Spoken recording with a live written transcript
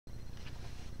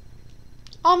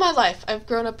All my life, I've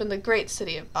grown up in the great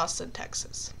city of Austin,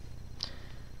 Texas.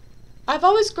 I've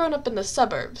always grown up in the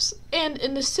suburbs, and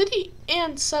in the city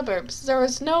and suburbs, there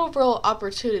was no real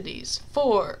opportunities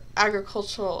for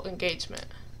agricultural engagement.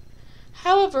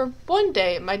 However, one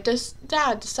day, my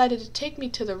dad decided to take me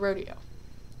to the rodeo.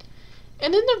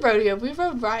 And in the rodeo, we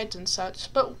rode rides and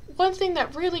such, but one thing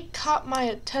that really caught my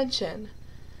attention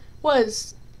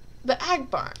was the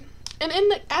ag barn. And in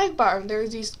the ag barn, there were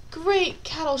these great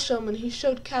cattle showmen who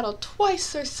showed cattle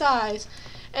twice their size,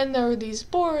 and there were these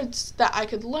boards that I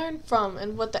could learn from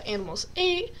and what the animals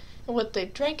ate, and what they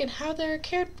drank, and how they were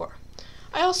cared for.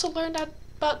 I also learned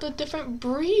about the different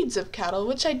breeds of cattle,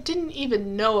 which I didn't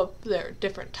even know of their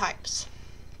different types.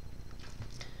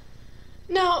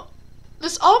 Now,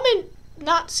 this all may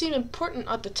not seem important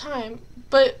at the time,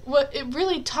 but what it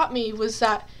really taught me was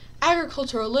that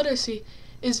agricultural literacy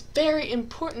is very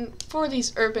important for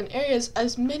these urban areas,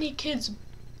 as many kids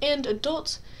and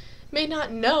adults may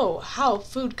not know how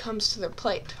food comes to their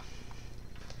plate.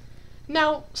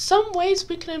 Now, some ways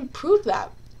we can improve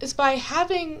that is by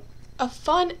having a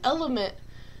fun element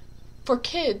for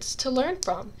kids to learn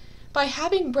from, by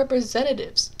having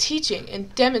representatives teaching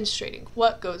and demonstrating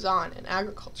what goes on in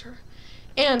agriculture,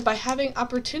 and by having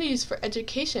opportunities for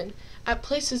education at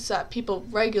places that people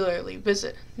regularly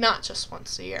visit, not just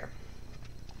once a year.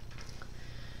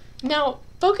 Now,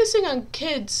 focusing on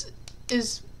kids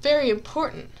is very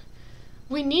important.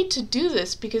 We need to do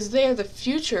this because they are the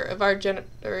future of our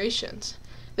generations.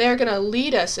 They are going to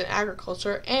lead us in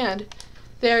agriculture, and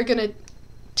they are going to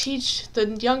teach the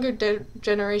younger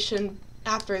generation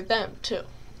after them too.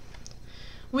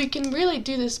 We can really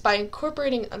do this by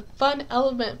incorporating a fun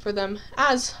element for them,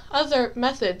 as other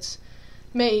methods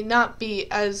may not be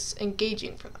as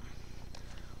engaging for them.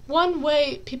 One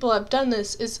way people have done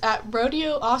this is at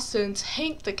Rodeo Austin's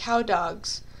Hank the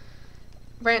Cowdog's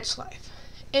Ranch Life.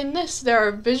 In this, there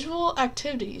are visual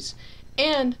activities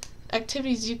and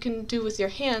activities you can do with your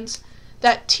hands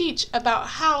that teach about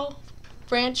how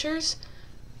ranchers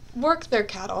work their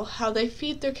cattle, how they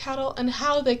feed their cattle, and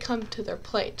how they come to their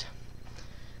plate.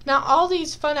 Now, all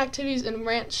these fun activities in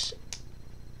ranch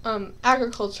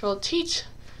agricultural teach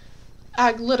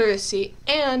ag literacy,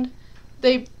 and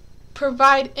they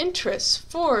provide interests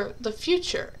for the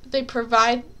future. They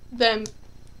provide them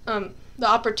the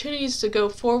opportunities to go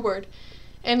forward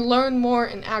and learn more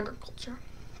in agriculture.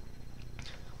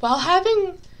 While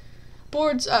having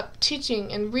boards up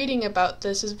teaching and reading about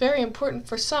this is very important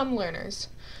for some learners,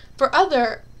 for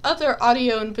other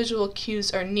audio and visual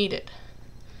cues are needed.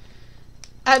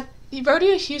 At the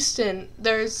Rodeo Houston,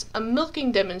 there's a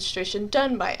milking demonstration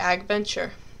done by Ag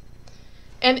Venture.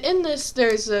 And in this,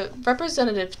 there's a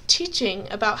representative teaching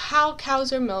about how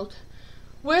cows are milked,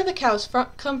 where the cows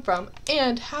come from,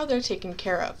 and how they're taken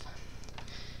care of.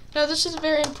 Now, this is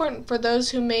very important for those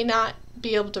who may not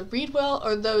be able to read well,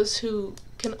 or those who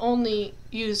can only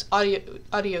use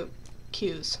audio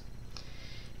cues.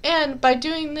 And by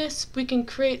doing this, we can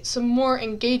create some more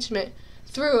engagement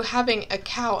through having a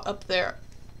cow up there,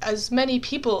 as many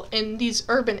people in these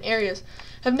urban areas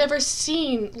have never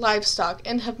seen livestock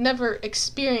and have never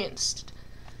experienced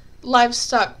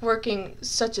livestock working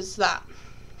such as that.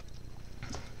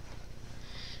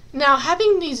 Now,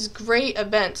 having these great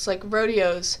events like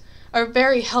rodeos are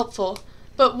very helpful,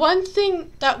 but one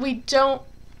thing that we don't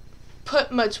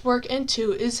put much work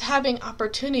into is having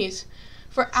opportunities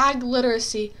for ag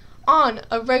literacy on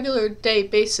a regular day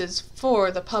basis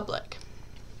for the public.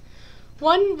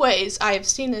 One ways I have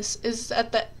seen this is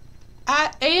at the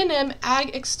A&M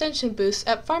Ag Extension booths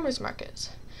at farmers markets.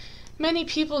 Many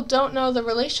people don't know the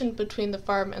relation between the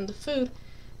farm and the food,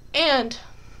 and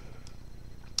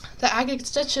the Ag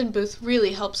Extension booth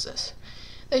really helps us.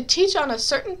 They teach on a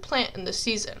certain plant in the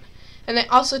season, and they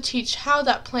also teach how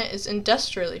that plant is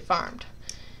industrially farmed.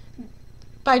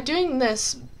 By doing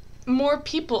this, more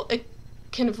people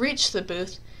can reach the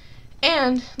booth,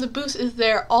 and the booth is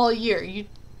there all year. You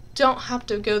don't have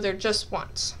to go there just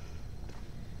once.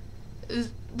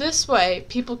 This way,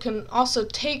 people can also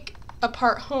take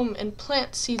apart home and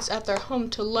plant seeds at their home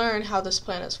to learn how this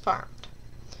plant is farmed.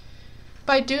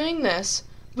 By doing this,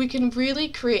 we can really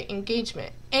create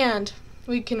engagement, and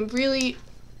we can really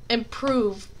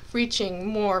improve reaching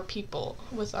more people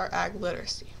with our ag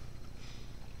literacy.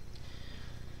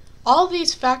 All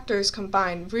these factors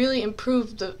combined really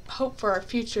improve the hope for our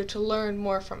future to learn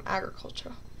more from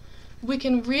agriculture. We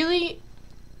can really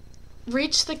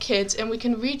reach the kids, and we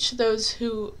can reach those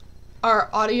who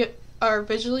are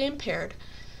visually impaired.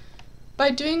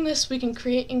 By doing this, we can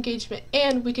create engagement,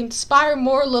 and we can inspire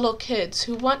more little kids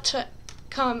who want to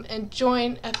come and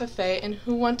join FFA and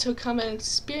who want to come and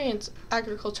experience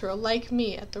agriculture like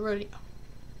me at the rodeo.